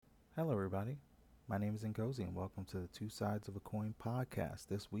Hello, everybody. My name is Nkosi, and welcome to the Two Sides of a Coin podcast.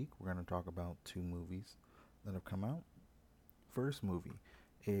 This week, we're going to talk about two movies that have come out. First movie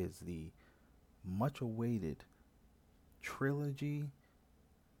is the much awaited trilogy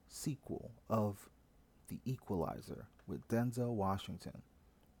sequel of The Equalizer with Denzel Washington,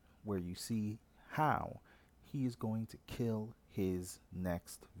 where you see how he is going to kill his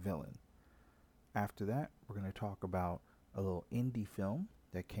next villain. After that, we're going to talk about a little indie film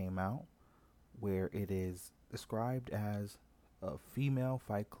that came out where it is described as a female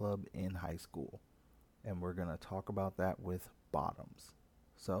fight club in high school. And we're going to talk about that with Bottoms.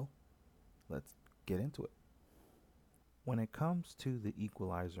 So, let's get into it. When it comes to the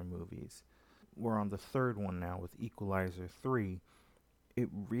Equalizer movies, we're on the third one now with Equalizer 3. It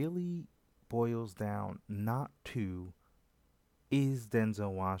really boils down not to is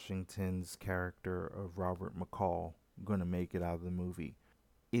Denzel Washington's character of Robert McCall going to make it out of the movie?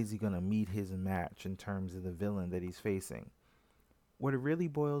 Is he going to meet his match in terms of the villain that he's facing? What it really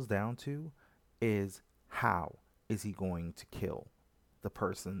boils down to is how is he going to kill the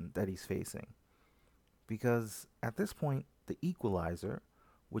person that he's facing? Because at this point, The Equalizer,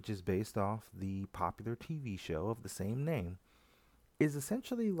 which is based off the popular TV show of the same name, is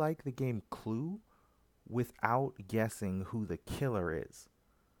essentially like the game Clue without guessing who the killer is.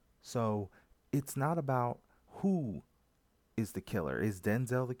 So it's not about who is the killer. Is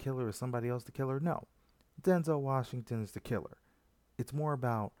Denzel the killer? Is somebody else the killer? No. Denzel Washington is the killer. It's more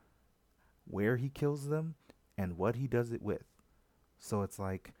about where he kills them and what he does it with. So it's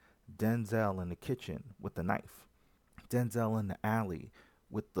like Denzel in the kitchen with the knife, Denzel in the alley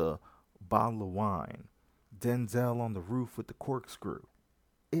with the bottle of wine, Denzel on the roof with the corkscrew.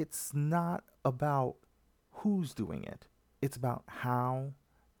 It's not about who's doing it. It's about how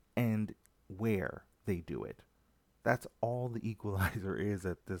and where they do it. That's all the Equalizer is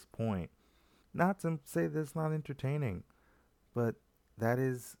at this point. Not to say that it's not entertaining, but that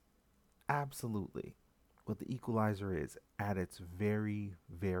is absolutely what the Equalizer is at its very,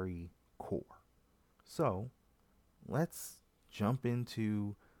 very core. So, let's jump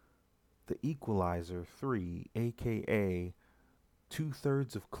into the Equalizer 3, aka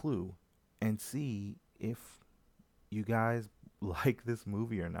two-thirds of Clue, and see if you guys like this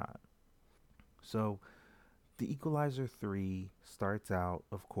movie or not. So, The Equalizer 3 starts out,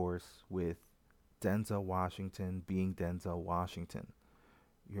 of course, with Denzel Washington being Denzel Washington.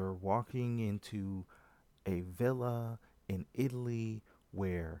 You're walking into a villa in Italy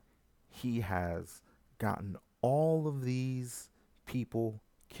where he has gotten all of these people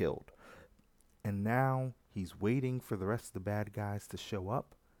killed. And now he's waiting for the rest of the bad guys to show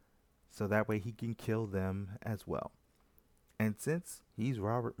up so that way he can kill them as well. And since he's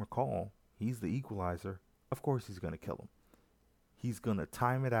Robert McCall, he's the Equalizer, of course he's going to kill him. He's going to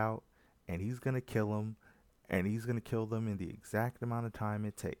time it out and he's going to kill him and he's going to kill them in the exact amount of time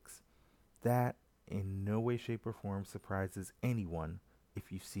it takes. That in no way, shape, or form surprises anyone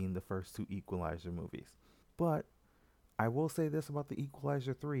if you've seen the first two Equalizer movies. But I will say this about the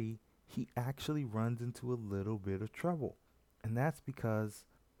Equalizer 3, he actually runs into a little bit of trouble. And that's because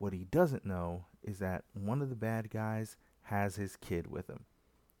what he doesn't know is that one of the bad guys has his kid with him.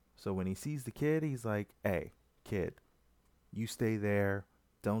 So when he sees the kid, he's like, hey, kid, you stay there.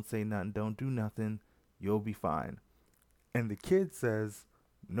 Don't say nothing. Don't do nothing. You'll be fine. And the kid says,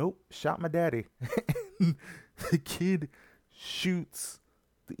 nope, shot my daddy. The kid shoots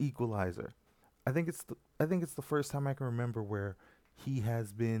the Equalizer. I think it's the first time I can remember where he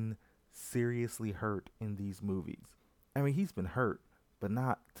has been seriously hurt in these movies. I mean, he's been hurt, but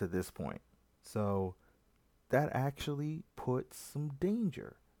not to this point. So that actually puts some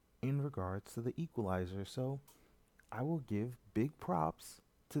danger in regards to the Equalizer. So I will give big props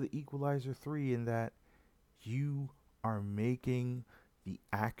to the Equalizer 3 in that you are making the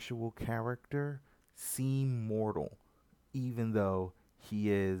actual character seem mortal, even though he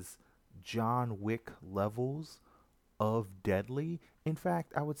is John Wick levels of deadly. In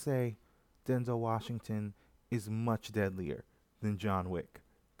fact, I would say Denzel Washington is much deadlier than John Wick,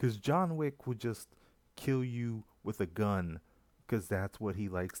 because John Wick would just kill you with a gun because that's what he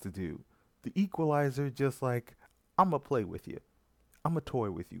likes to do. The Equalizer just like, I'm going to play with you. I'm a toy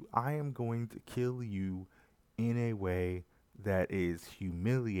with you. I am going to kill you in a way that is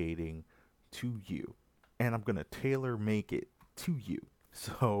humiliating to you. And I'm going to tailor make it to you.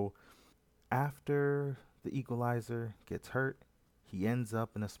 So after the Equalizer gets hurt, he ends up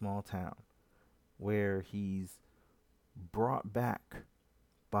in a small town where he's brought back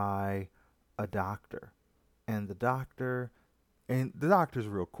by a doctor. And the doctor's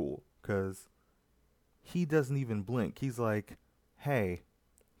real cool because he doesn't even blink. He's like, hey,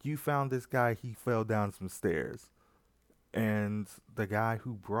 you found this guy, he fell down some stairs. And the guy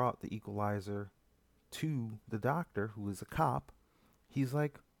who brought the Equalizer to the doctor, who is a cop, he's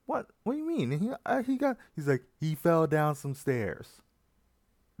like, What do you mean? He's like, he fell down some stairs.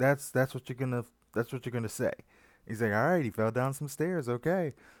 That's what you're gonna say. He's like, all right, he fell down some stairs.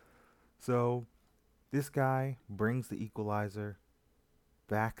 Okay. So this guy brings the Equalizer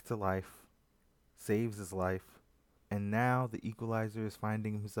back to life, saves his life, and now the Equalizer is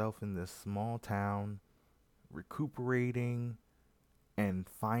finding himself in this small town, recuperating and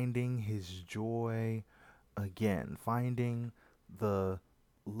finding his joy again, finding the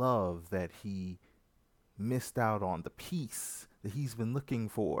love that he missed out on, the peace that he's been looking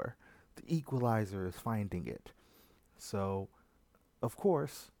for. The Equalizer is finding it. So, of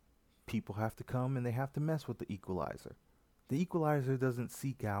course, people have to come and they have to mess with the Equalizer. The Equalizer doesn't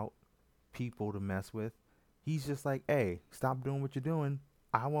seek out people to mess with. He's just like, hey, stop doing what you're doing.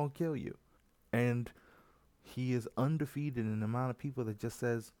 I won't kill you. And he is undefeated in the amount of people that just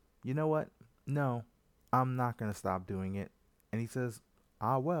says, you know what? No, I'm not going to stop doing it. And he says,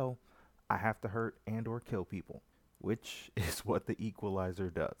 well, I have to hurt and or kill people, which is what the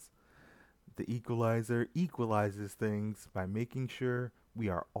Equalizer does. The Equalizer equalizes things by making sure we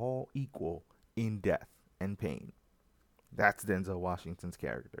are all equal in death and pain. That's Denzel Washington's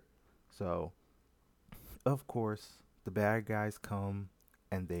character. So, of course, the bad guys come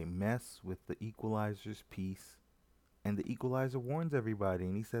and they mess with the Equalizer's peace. And the Equalizer warns everybody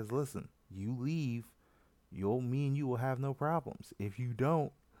and he says, listen, you leave, me and you will have no problems. If you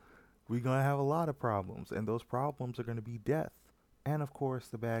don't, we're going to have a lot of problems. And those problems are going to be death. And of course,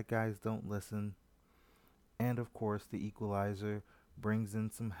 the bad guys don't listen. And of course, the Equalizer brings in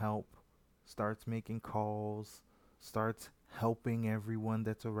some help, starts making calls, starts helping everyone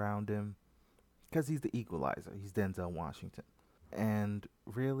that's around him. Because he's the Equalizer. He's Denzel Washington. And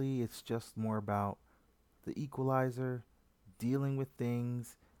really, it's just more about the Equalizer dealing with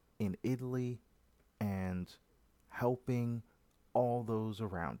things in Italy and helping all those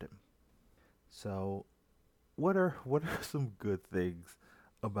around him. So, what are some good things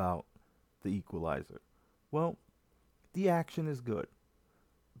about the Equalizer? Well, the action is good.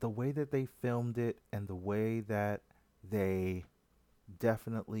 The way that they filmed it and the way that they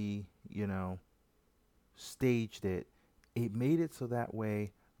definitely, staged it, it made it so that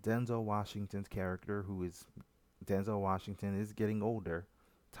way Denzel Washington's character, who is Denzel Washington, is getting older.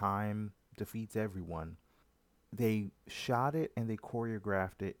 Time defeats everyone. They shot it and they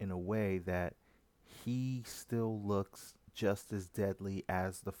choreographed it in a way that he still looks just as deadly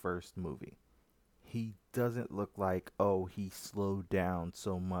as the first movie. He doesn't look like, oh, he slowed down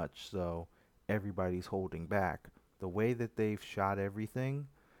so much so everybody's holding back. The way that they've shot everything,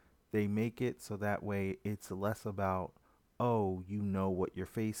 they make it so that way it's less about, oh, you know what you're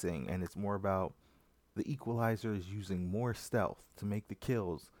facing, and it's more about the Equalizer is using more stealth to make the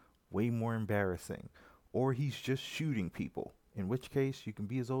kills way more embarrassing. Or he's just shooting people, in which case you can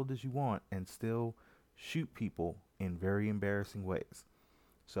be as old as you want and still shoot people in very embarrassing ways.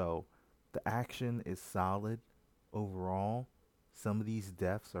 So the action is solid overall. Some of these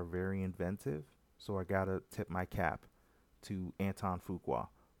deaths are very inventive, so I gotta tip my cap to Anton Fuqua,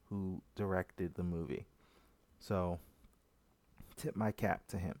 who directed the movie. So tip my cap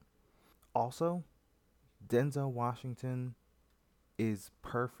to him. Also, Denzel Washington is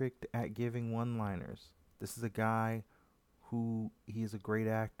perfect at giving one-liners. This is a guy who he is a great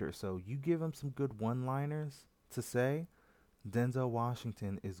actor. So you give him some good one-liners to say, Denzel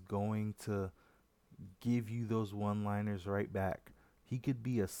Washington is going to give you those one-liners right back. He could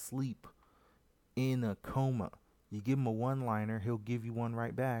be asleep in a coma. You give him a one-liner, he'll give you one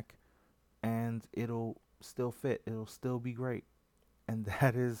right back, and it'll still fit. It'll still be great. And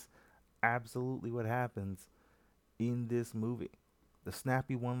that is absolutely what happens in this movie. The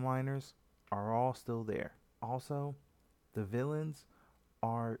snappy one-liners are all still there. Also, the villains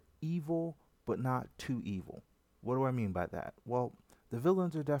are evil, but not too evil. What do I mean by that? Well, the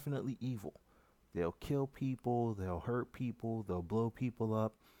villains are definitely evil. They'll kill people, they'll hurt people, they'll blow people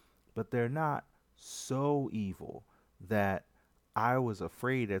up, but they're not so evil that I was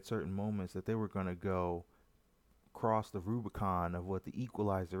afraid at certain moments that they were going to go cross the Rubicon of what the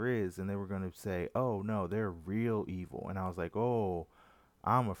Equalizer is, and they were going to say, oh no, they're real evil. And I was like, oh,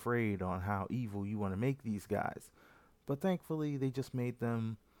 I'm afraid on how evil you want to make these guys. But thankfully, they just made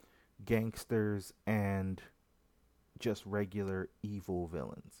them gangsters and just regular evil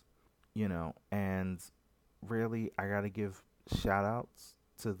villains, and really, I got to give shout outs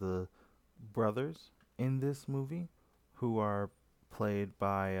to the brothers in this movie who are played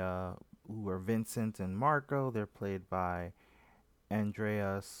by, who are Vincent and Marco. They're played by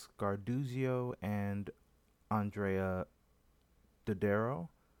Andrea Scarduzio and Andrea Daddario,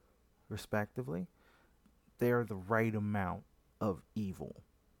 respectively. They are the right amount of evil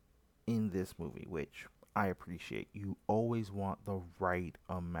in this movie, which I appreciate. You always want the right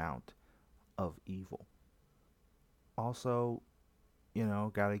amount of evil. Also,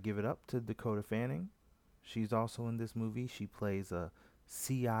 gotta give it up to Dakota Fanning. She's also in this movie. She plays a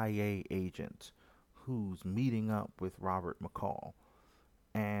CIA agent who's meeting up with Robert McCall.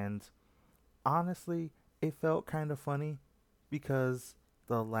 And honestly, it felt kind of funny because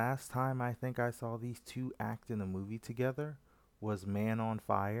the last time I think I saw these two act in a movie together was Man on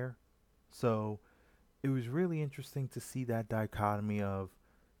Fire. So it was really interesting to see that dichotomy of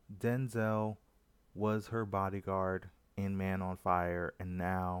Denzel was her bodyguard in Man on Fire, and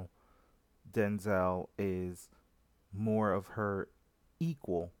now Denzel is more of her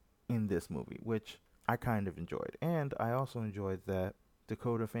equal in this movie, which I kind of enjoyed. And I also enjoyed that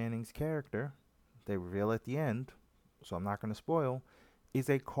Dakota Fanning's character, they reveal at the end, so I'm not going to spoil, is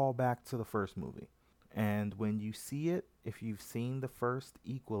a callback to the first movie. And when you see it, if you've seen the first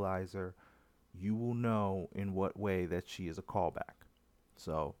Equalizer, you will know in what way that she is a callback.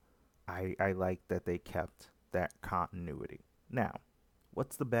 So I like that they kept that continuity. Now,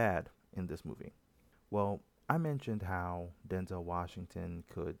 what's the bad in this movie? Well, I mentioned how Denzel Washington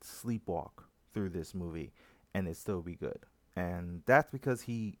could sleepwalk through this movie and it still be good. And that's because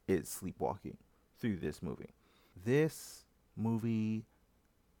he is sleepwalking through this movie. This movie,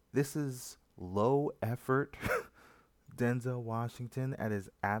 this is low effort Denzel Washington at his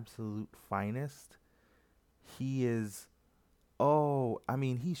absolute finest. He is,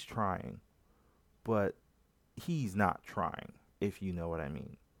 he's trying, but he's not trying, if you know what I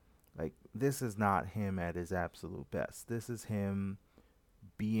mean. Like, this is not him at his absolute best. This is him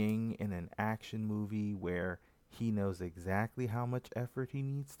being in an action movie where he knows exactly how much effort he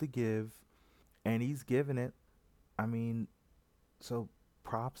needs to give, and he's giving it. I mean, so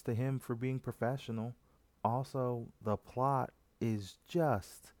props to him for being professional. Also, the plot is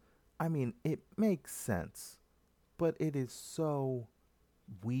just, it makes sense, but it is so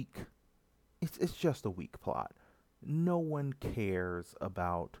weak. It's just a weak plot. No one cares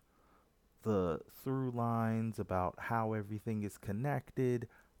about the through lines, about how everything is connected.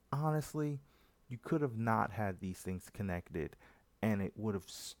 Honestly, you could have not had these things connected and it would have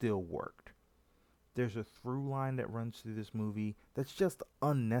still worked. There's a through line that runs through this movie that's just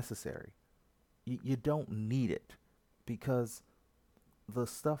unnecessary. You don't need it because the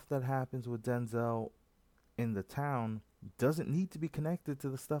stuff that happens with Denzel in the town doesn't need to be connected to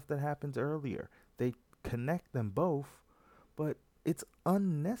the stuff that happens earlier. They connect them both, but it's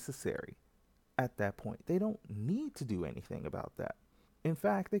unnecessary at that point. They don't need to do anything about that. In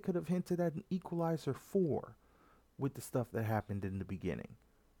fact, they could have hinted at an Equalizer 4 with the stuff that happened in the beginning.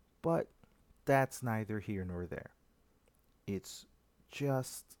 But that's neither here nor there. It's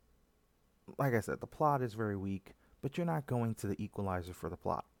just, like I said, the plot is very weak, but you're not going to the Equalizer for the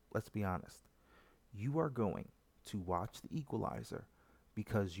plot. Let's be honest. You are going to watch the Equalizer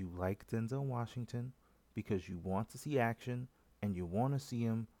because you like Denzel Washington, because you want to see action, and you want to see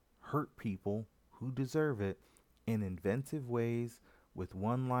him hurt people who deserve it in inventive ways with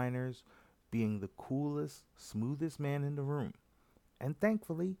one-liners, being the coolest, smoothest man in the room. And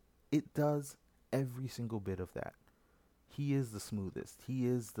thankfully, it does every single bit of that. He is the smoothest. He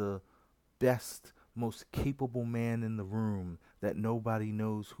is the best, most capable man in the room that nobody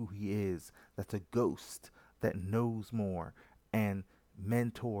knows who he is. That's a ghost that knows more and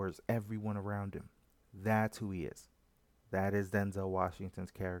mentors everyone around him. That's who he is. That is Denzel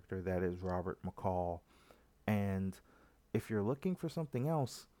Washington's character. That is Robert McCall. And if you're looking for something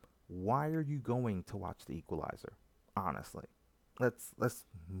else, why are you going to watch The Equalizer? Honestly, let's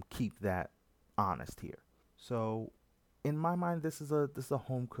keep that honest here. So, in my mind, this is a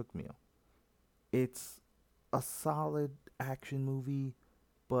home cooked meal. It's a solid action movie,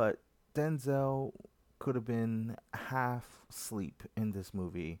 but Denzel could have been half asleep in this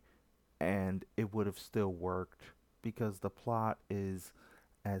movie and it would have still worked because the plot is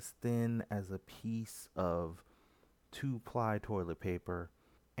as thin as a piece of two-ply toilet paper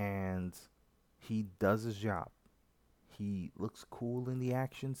and he does his job. He looks cool in the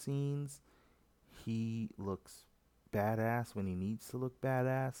action scenes. He looks badass when he needs to look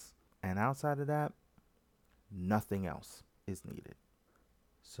badass. And outside of that, nothing else is needed.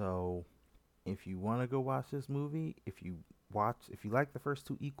 So, if you want to go watch this movie, if you like the first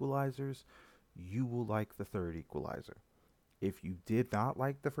two Equalizers, you will like the third Equalizer. If you did not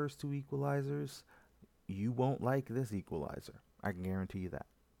like the first two Equalizers, you won't like this Equalizer. I can guarantee you that.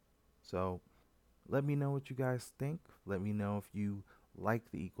 So, Let me know what you guys think. Let me know if you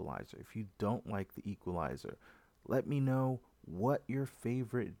like The Equalizer. If you don't like The Equalizer, let me know what your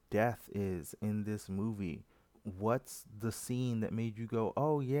favorite death is in this movie. What's the scene that made you go,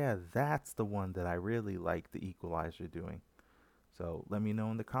 oh yeah, that's the one that I really like The Equalizer doing? So let me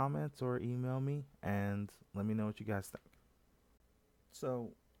know in the comments or email me and let me know what you guys think.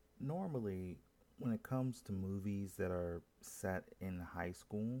 So, normally, when it comes to movies that are set in high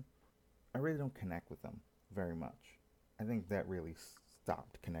school, I really don't connect with them very much. I think that really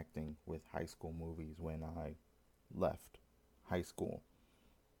stopped connecting with high school movies when I left high school.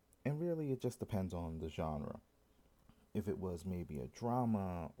 And really, it just depends on the genre. If it was maybe a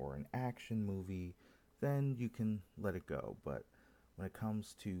drama or an action movie, then you can let it go. But when it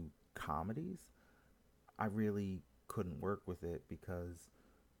comes to comedies, I really couldn't work with it because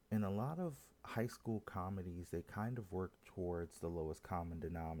in a lot of high school comedies, they kind of work towards the lowest common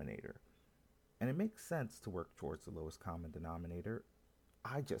denominator. And it makes sense to work towards the lowest common denominator.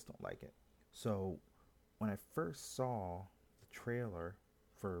 I just don't like it. So when I first saw the trailer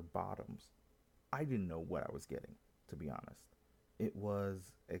for Bottoms, I didn't know what I was getting, to be honest. It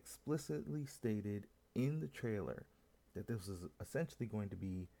was explicitly stated in the trailer that this was essentially going to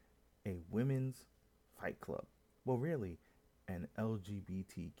be a women's fight club. Well, really, an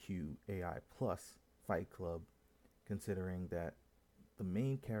LGBTQAI plus fight club, considering that the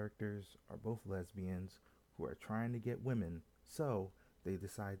main characters are both lesbians who are trying to get women, so they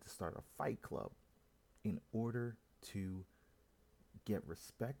decide to start a fight club in order to get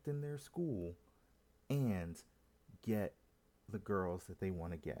respect in their school and get the girls that they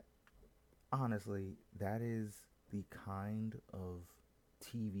want to get. Honestly, that is the kind of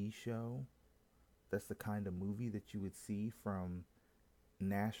TV show, that's the kind of movie that you would see from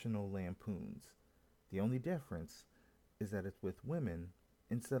National Lampoons. The only difference is that it's with women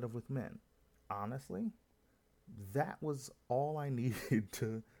instead of with men. Honestly, that was all I needed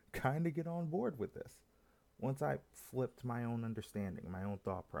to kind of get on board with this. Once I flipped my own understanding, my own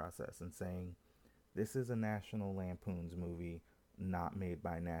thought process, and saying, this is a National Lampoons movie not made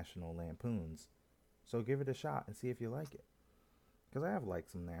by National Lampoons. So give it a shot and see if you like it. Because I have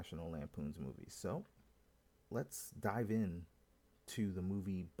liked some National Lampoons movies. So let's dive in to the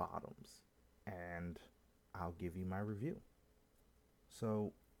movie Bottoms and I'll give you my review.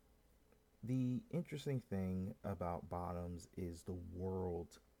 So, the interesting thing about Bottoms is the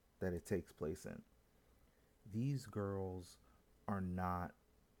world that it takes place in. These girls are not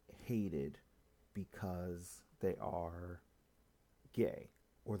hated because they are gay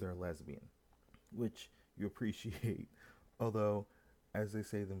or they're lesbian, which you appreciate. Although, as they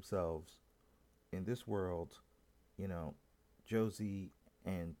say themselves, in this world, you know, Josie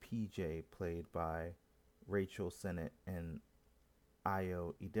and PJ, played by Rachel Sennett and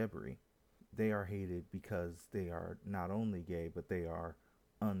Io Idebiri, they are hated because they are not only gay, but they are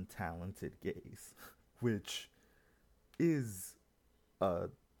untalented gays, which is a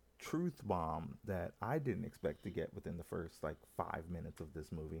truth bomb that I didn't expect to get within the first like 5 minutes of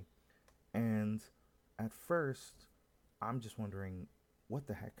this movie. And at first, I'm just wondering what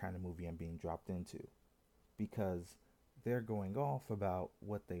the heck kind of movie I'm being dropped into, because they're going off about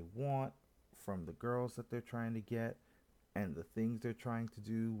what they want from the girls that they're trying to get and the things they're trying to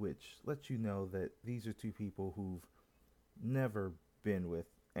do, which lets you know that these are two people who've never been with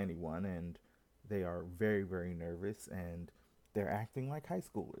anyone and they are very, very nervous and they're acting like high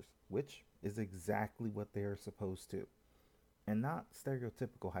schoolers, which is exactly what they're supposed to. And not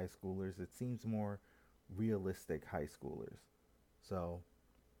stereotypical high schoolers, it seems more realistic high schoolers. So,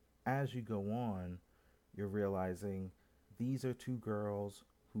 as you go on, you're realizing these are two girls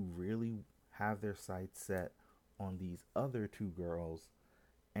who really have their sights set on these other two girls.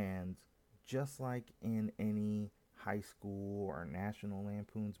 And just like in any high school or National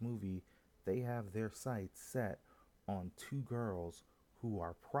Lampoon's movie, they have their sights set on two girls who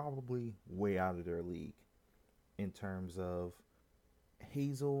are probably way out of their league in terms of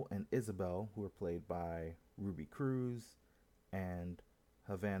Hazel and Isabel, who are played by Ruby Cruz and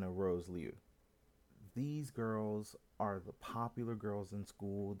Havana Rose Liu. These girls are the popular girls in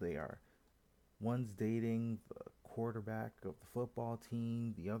school. They are, one's dating the quarterback of the football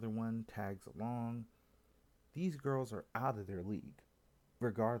team, the other one tags along. These girls are out of their league,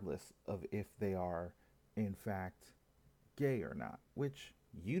 regardless of if they are, in fact, gay or not, which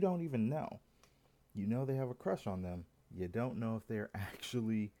you don't even know. You know they have a crush on them. You don't know if they're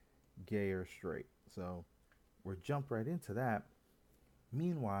actually gay or straight. So we'll jump right into that.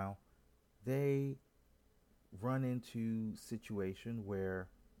 Meanwhile, they run into situation where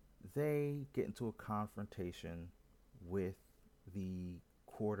they get into a confrontation with the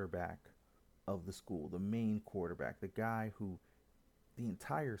quarterback of the school, the main quarterback, the guy who the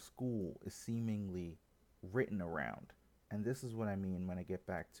entire school is seemingly written around. And this is what I mean when I get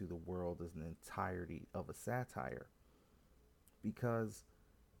back to the world as an entirety of a satire. Because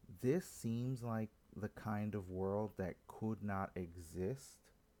this seems like the kind of world that could not exist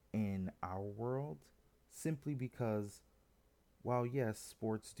in our world simply because, while yes,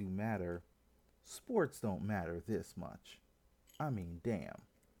 sports do matter, sports don't matter this much. I mean, damn.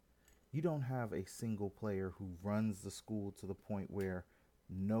 You don't have a single player who runs the school to the point where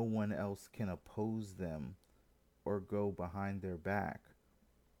no one else can oppose them or go behind their back.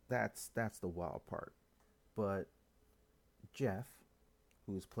 That's the wild part. But Jeff,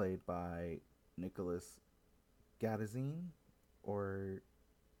 who's played by Nicholas Gatazine or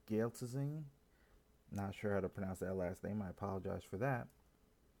Galtazine, not sure how to pronounce that last name. I apologize for that.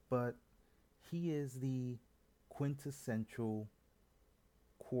 But he is the quintessential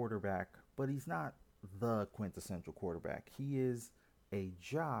quarterback, but he's not the quintessential quarterback. He is a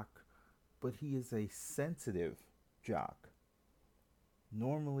jock, but he is a sensitive jock.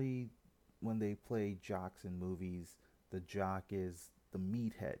 Normally, when they play jocks in movies, the jock is the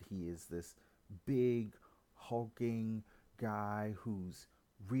meathead. He is this big, hulking guy who's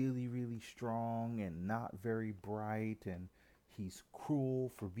really, really strong and not very bright, and he's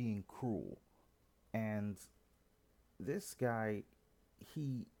cruel for being cruel. And this guy,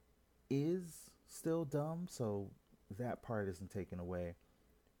 he is still dumb, so that part isn't taken away.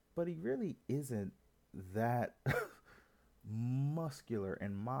 But he really isn't that muscular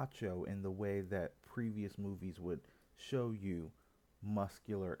and macho in the way that previous movies would show you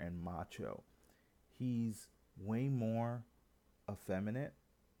muscular and macho. He's way more effeminate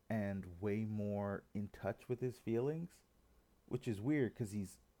and way more in touch with his feelings, which is weird because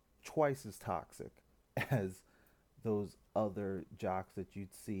he's twice as toxic as those other jocks that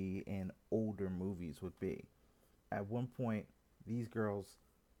you'd see in older movies would be. At one point, these girls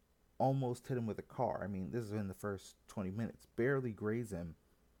almost hit him with a car. I mean, this is in the first 20 minutes, barely graze him.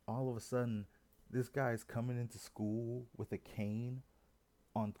 All of a sudden, this guy's coming into school with a cane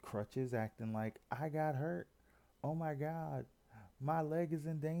on crutches, acting like, I got hurt. Oh my God, my leg is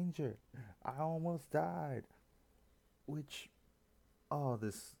in danger. I almost died. Which, oh,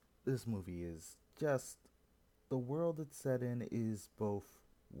 this movie is just, the world it's set in is both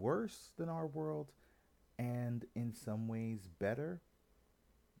worse than our world and in some ways better.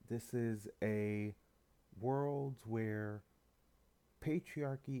 This is a world where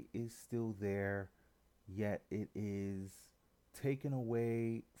patriarchy is still there, yet it is taken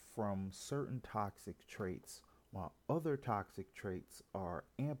away from certain toxic traits, while other toxic traits are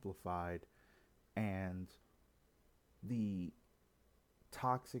amplified, and the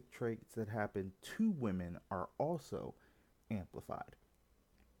toxic traits that happen to women are also amplified.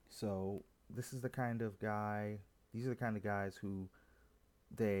 So this is the kind of guy, these are the kind of guys who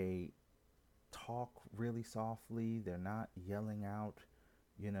they talk really softly. They're not yelling out,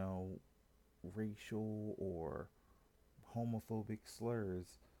 you know, racial or homophobic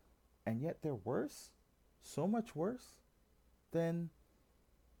slurs. And yet they're worse, so much worse than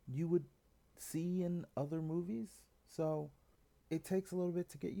you would see in other movies. So it takes a little bit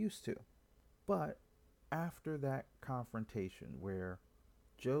to get used to. But after that confrontation where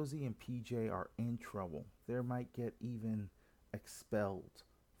Josie and PJ are in trouble, they might get even expelled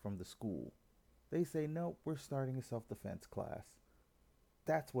from the school. They say, nope, we're starting a self-defense class.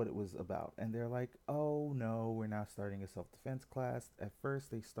 That's what it was about. And they're like, oh no, we're not starting a self-defense class. At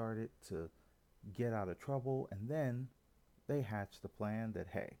first they started to get out of trouble, and then they hatched the plan that,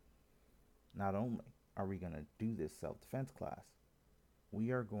 hey, not only are we going to do this self-defense class,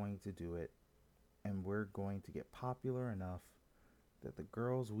 we are going to do it, and we're going to get popular enough that the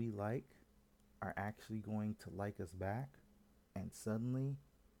girls we like are actually going to like us back, and suddenly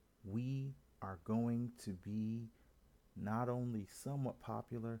we are going to be not only somewhat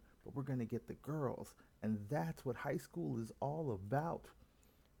popular, but we're going to get the girls. And that's what high school is all about.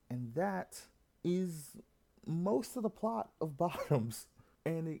 And that is most of the plot of Bottoms.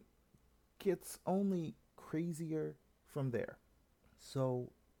 And it gets only crazier from there.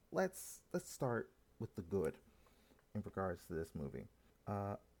 So let's start with the good in regards to this movie.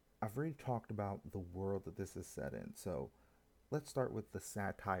 I've already talked about the world that this is set in. So let's start with the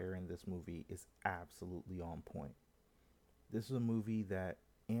satire in this movie is absolutely on point. This is a movie that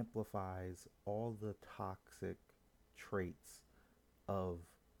amplifies all the toxic traits of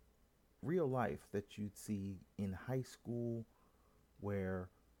real life that you'd see in high school, where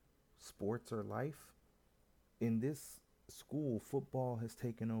sports are life. In this school, football has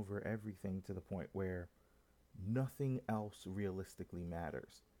taken over everything to the point where nothing else realistically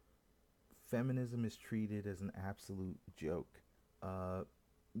matters. feminism is treated as an absolute joke. Uh,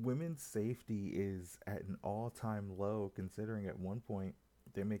 Women's safety is at an all-time low, considering at one point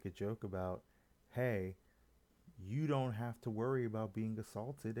they make a joke about, hey, you don't have to worry about being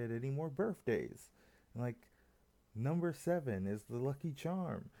assaulted at any more birthdays. Like, number 7 is the lucky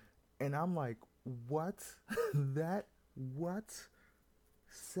charm. And I'm like, what? That, what?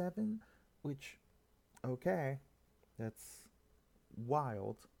 7? Which, okay, that's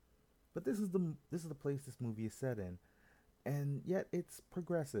wild. But this is the place this movie is set in. And yet it's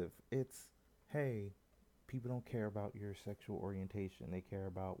progressive. It's, hey, people don't care about your sexual orientation. They care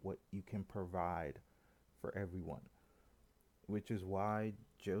about what you can provide for everyone, which is why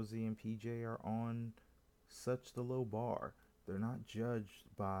Josie and PJ are on such the low bar. They're not judged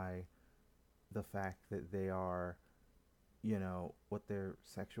by the fact that they are, what their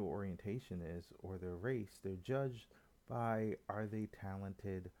sexual orientation is or their race. They're judged by, are they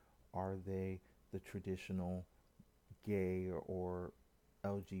talented? Are they the traditional gay or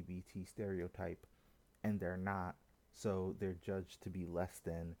LGBT stereotype? And they're not. So they're judged to be less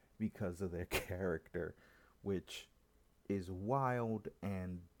than because of their character, which is wild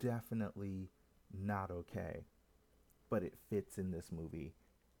and definitely not okay. But it fits in this movie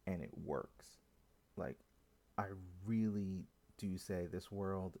and it works. Like, I really do say this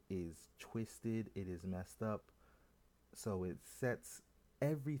world is twisted, it is messed up. So it sets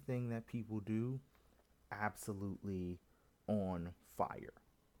everything that people do absolutely on fire.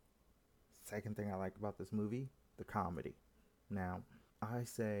 Second thing I like about this movie, the comedy. Now, I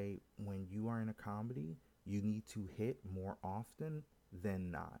say when you are in a comedy, you need to hit more often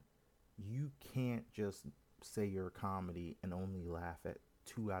than not. You can't just say you're a comedy and only laugh at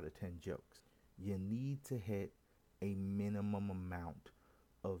 2 out of 10 jokes. You need to hit a minimum amount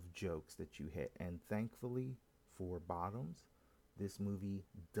of jokes that you hit. And thankfully for Bottoms, this movie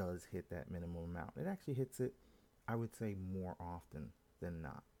does hit that minimum amount. It actually hits it, I would say, more often than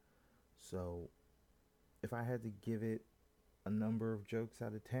not. So if I had to give it a number of jokes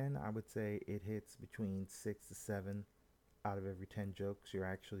out of 10, I would say it hits between 6 to 7 out of every 10 jokes. You're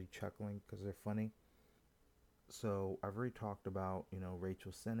actually chuckling because they're funny. So I've already talked about,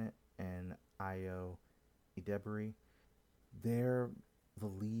 Rachel Sennett and Io Idebiri. They're the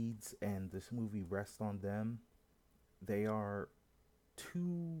leads, and this movie rests on them. They are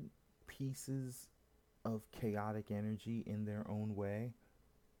two pieces of chaotic energy in their own way,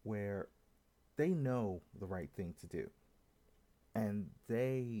 where they know the right thing to do and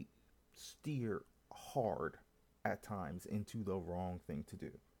they steer hard at times into the wrong thing to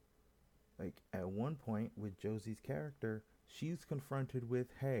do. Like, at one point with Josie's character, she's confronted with,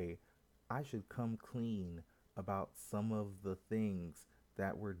 hey, I should come clean about some of the things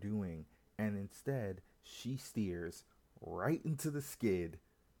that we're doing. And instead, she steers right into the skid.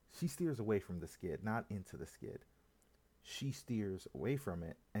 She steers away from the skid, not into the skid. She steers away from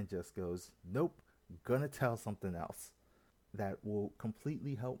it and just goes, nope, gonna tell something else that will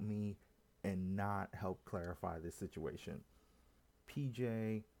completely help me and not help clarify this situation.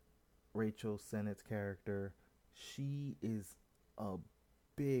 PJ, Rachel Sennett's character, she is a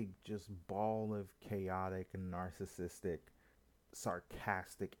big just ball of chaotic and narcissistic,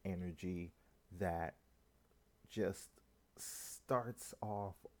 sarcastic energy that just starts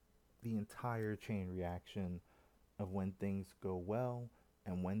off the entire chain reaction of when things go well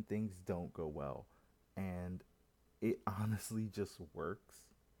and when things don't go well. And it honestly just works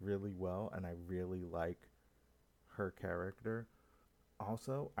really well, and I really like her character.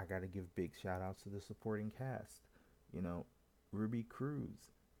 Also, I gotta give big shout outs to the supporting cast. You know, Ruby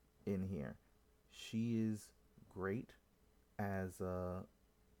Cruz in here. She is great as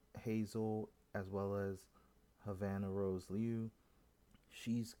Hazel, as well as Havana Rose Liu.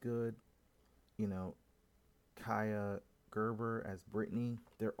 She's good. You know, Kaya Gerber as Brittany.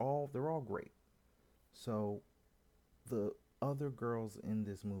 They're all great. So the other girls in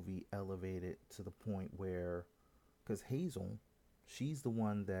this movie elevate it to the point where, because Hazel, she's the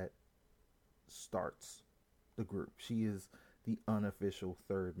one that starts the group. She is the unofficial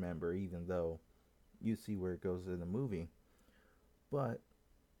third member, even though you see where it goes in the movie. But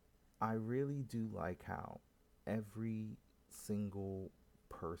I really do like how every single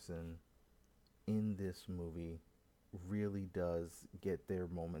person in this movie really does get their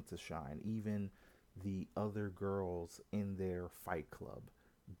moment to shine. Even the other girls in their fight club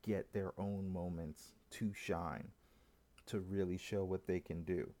get their own moments to shine, to really show what they can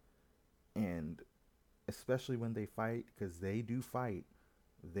do. And especially when they fight, because they do fight,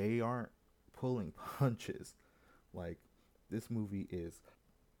 they aren't pulling punches. Like, this movie is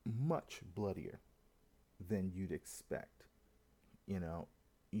much bloodier than you'd expect. You know,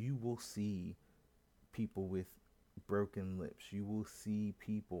 you will see people with broken lips. You will see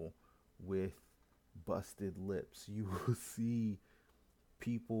people with busted lips. You will see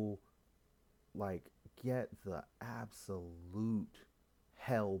people like get the absolute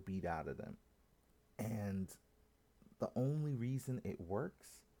hell beat out of them. And the only reason it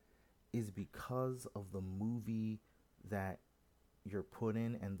works is because of the movie that you're put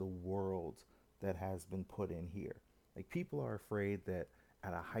in and the world that has been put in here. Like, people are afraid that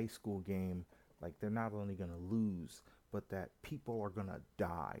at a high school game, like, they're not only going to lose, but that people are going to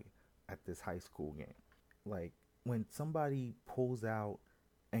die at this high school game. Like, when somebody pulls out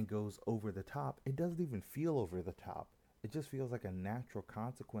and goes over the top, it doesn't even feel over the top. It just feels like a natural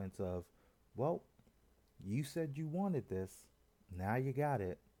consequence of, well, you said you wanted this, now you got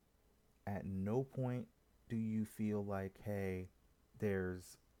it. At no point do you feel like, hey,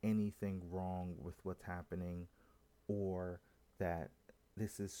 there's anything wrong with what's happening, or that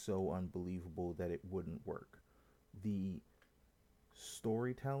this is so unbelievable that it wouldn't work. The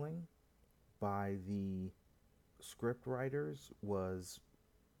storytelling by the script writers was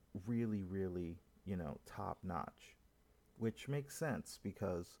really, really, top notch, which makes sense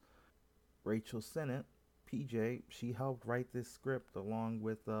because Rachel Sennett, PJ, she helped write this script along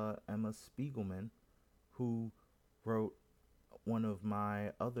with Emma Spiegelman, who wrote one of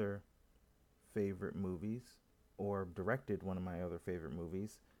my other favorite movies, or directed one of my other favorite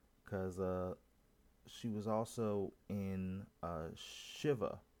movies, because she was also in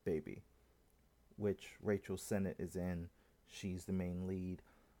Shiva Baby, which Rachel Sennett is in. She's the main lead.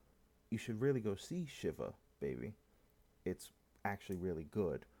 You should really go see Shiva Baby. It's actually really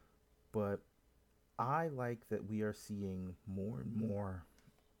good. But I like that we are seeing more and more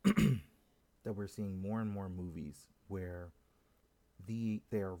that we're seeing more and more movies where they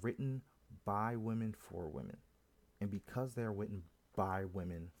are written by women for women. And because they are written by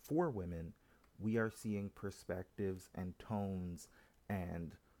women for women, we are seeing perspectives and tones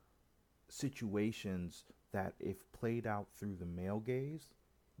and situations that, if played out through the male gaze,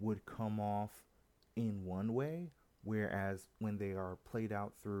 would come off in one way, whereas when they are played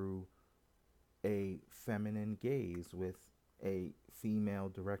out through a feminine gaze with a female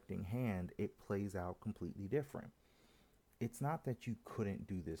directing hand, it plays out completely different. It's not that you couldn't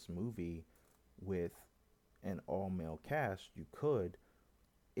do this movie with an all male cast, you could.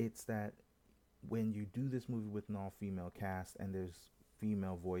 It's that when you do this movie with an all female cast and there's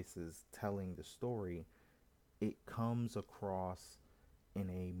female voices telling the story, it comes across in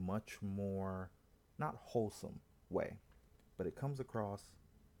a much more, not wholesome way, but it comes across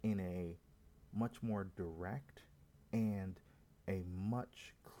in a much more direct and a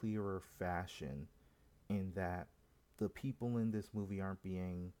much clearer fashion, in that the people in this movie aren't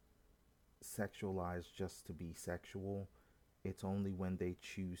being sexualized just to be sexual. It's only when they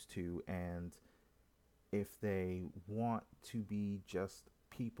choose to, and if they want to be just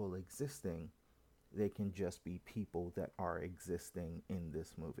people existing, they can just be people that are existing in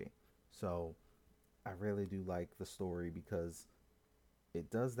this movie. So I really do like the story because it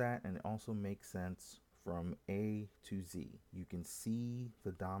does that, and it also makes sense from A to Z. You can see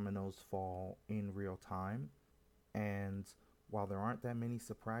the dominoes fall in real time, and while there aren't that many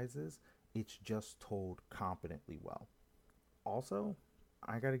surprises, it's just told competently well. Also,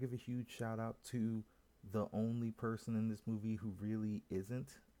 I gotta give a huge shout out to the only person in this movie who really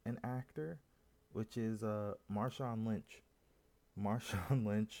isn't an actor, which is Marshawn Lynch. Marshawn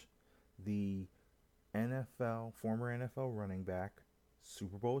Lynch, the former NFL running back,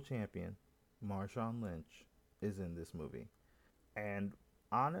 Super Bowl champion, Marshawn Lynch is in this movie. And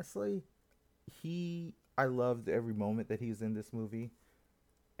honestly, I loved every moment that he's in this movie.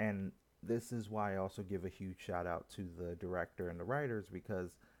 And this is why I also give a huge shout out to the director and the writers,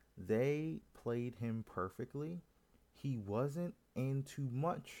 because they played him perfectly. He wasn't in too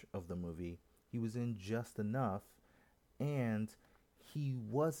much of the movie, he was in just enough, and he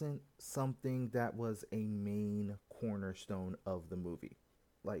wasn't something that was a main cornerstone of the movie.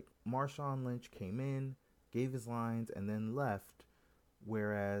 Like, Marshawn Lynch came in, gave his lines, and then left,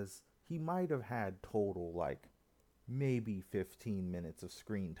 whereas he might have had total, like, maybe 15 minutes of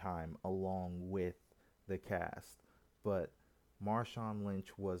screen time along with the cast. But Marshawn Lynch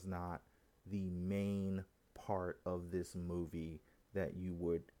was not the main part of this movie that you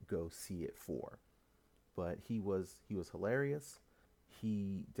would go see it for. But he was hilarious.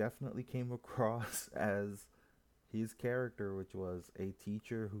 He definitely came across as his character, which was a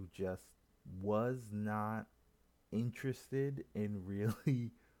teacher who just was not interested in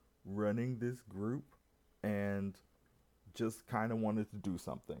really running this group and just kind of wanted to do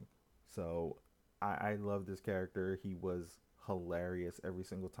something. So I love this character. He was hilarious every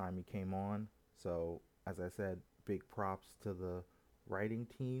single time he came on. So, as I said, big props to the writing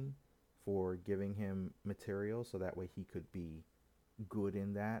team for giving him material so that way he could be good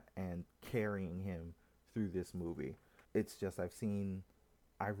in that and carrying him through this movie. It's just I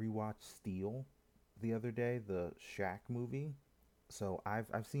rewatched Steel the other day, the Shaq movie. So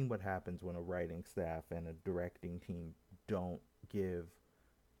I've seen what happens when a writing staff and a directing team don't give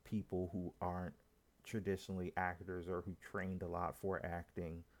people who aren't traditionally actors or who trained a lot for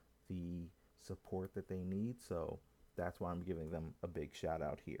acting the support that they need. So that's why I'm giving them a big shout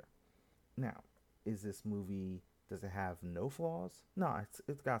out here. Now, is this movie, does it have no flaws? No,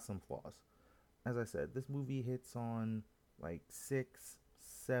 it's got some flaws. As I said, this movie hits on like 6,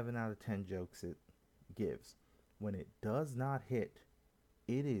 7 out of 10 jokes it gives. When it does not hit,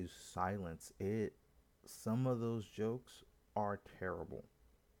 it is silence. Some of those jokes are terrible.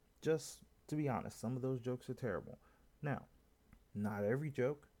 Just to be honest, some of those jokes are terrible. Now, not every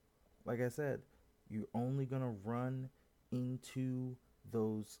joke. Like I said, you're only gonna run into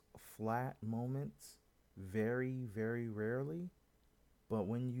those flat moments very, very rarely. But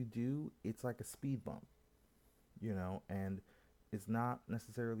when you do, it's like a speed bump, and it's not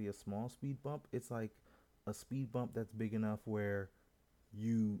necessarily a small speed bump. It's like a speed bump that's big enough where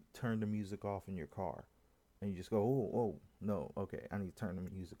you turn the music off in your car and you just go, oh, no, okay, I need to turn the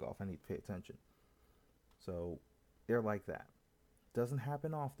music off. I need to pay attention. So they're like that. Doesn't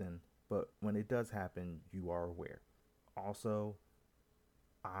happen often, but when it does happen, you are aware. Also,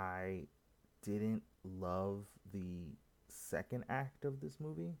 I didn't love the second act of this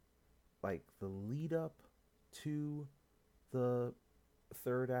movie. Like the lead up to the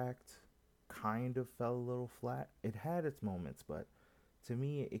third act kind of fell a little flat. It had its moments, but to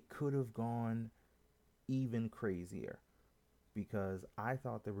me, it could have gone even crazier because I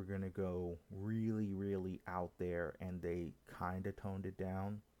thought they were going to go really, really out there and they kind of toned it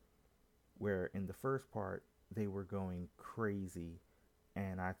down. Where in the first part, they were going crazy.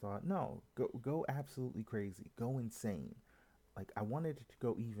 And I thought, no, go absolutely crazy. Go insane. Like, I wanted it to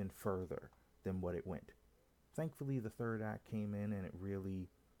go even further than what it went. Thankfully, the third act came in and it really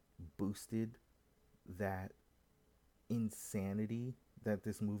boosted that insanity that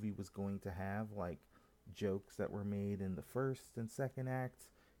this movie was going to have. Like, jokes that were made in the first and second acts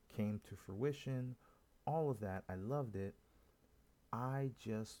came to fruition. All of that, I loved it. I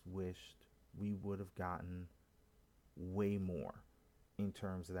just wished we would have gotten way more in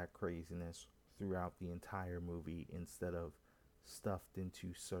terms of that craziness throughout the entire movie instead of stuffed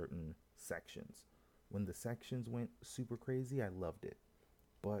into certain sections. When the sections went super crazy, I loved it.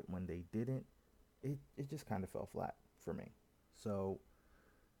 But when they didn't, it just kind of fell flat for me. So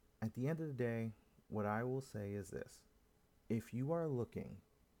at the end of the day, what I will say is this. If you are looking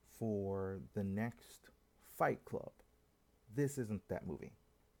for the next Fight Club, this isn't that movie.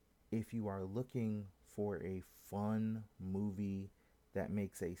 If you are looking for a fun movie that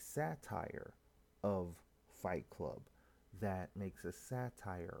makes a satire of Fight Club, that makes a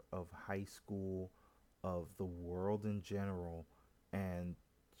satire of high school, of the world in general, and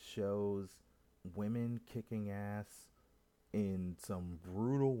shows women kicking ass in some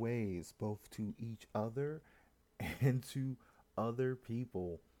brutal ways, both to each other and to other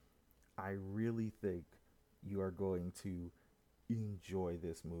people, I really think you are going to enjoy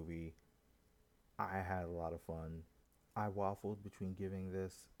this movie. I had a lot of fun. I waffled between giving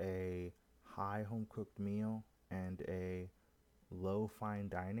this a high home cooked meal and a low fine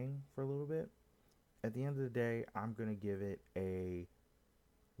dining for a little bit. At the end of the day, I'm going to give it a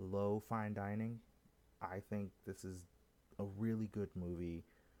low fine dining. I think this is a really good movie.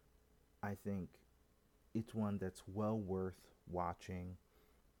 I think it's one that's well worth watching,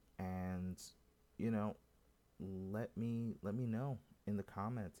 and you know, let me know in the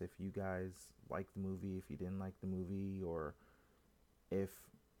comments if you guys like the movie, if you didn't like the movie, or if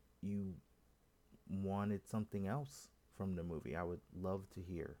you wanted something else from the movie. I would love to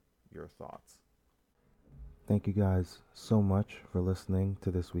hear your thoughts. Thank you guys so much for listening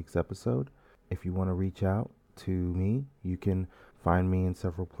to this week's episode. If you want to reach out to me, you can find me in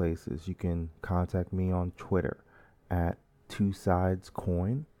several places. You can contact me on Twitter at Two Sides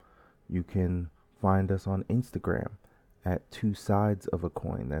Coin. You can find us on Instagram at Two Sides of a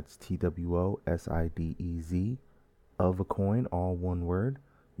Coin. That's TWOSIDEZ of a coin, all one word.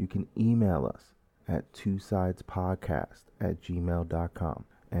 You can email us at twosidespodcast@gmail.com.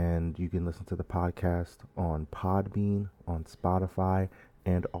 And you can listen to the podcast on Podbean, on Spotify,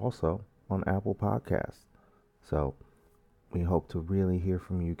 and also on Apple Podcasts. So we hope to really hear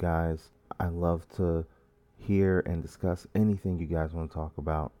from you guys. I love to hear and discuss anything you guys want to talk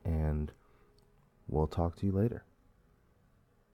about, and we'll talk to you later.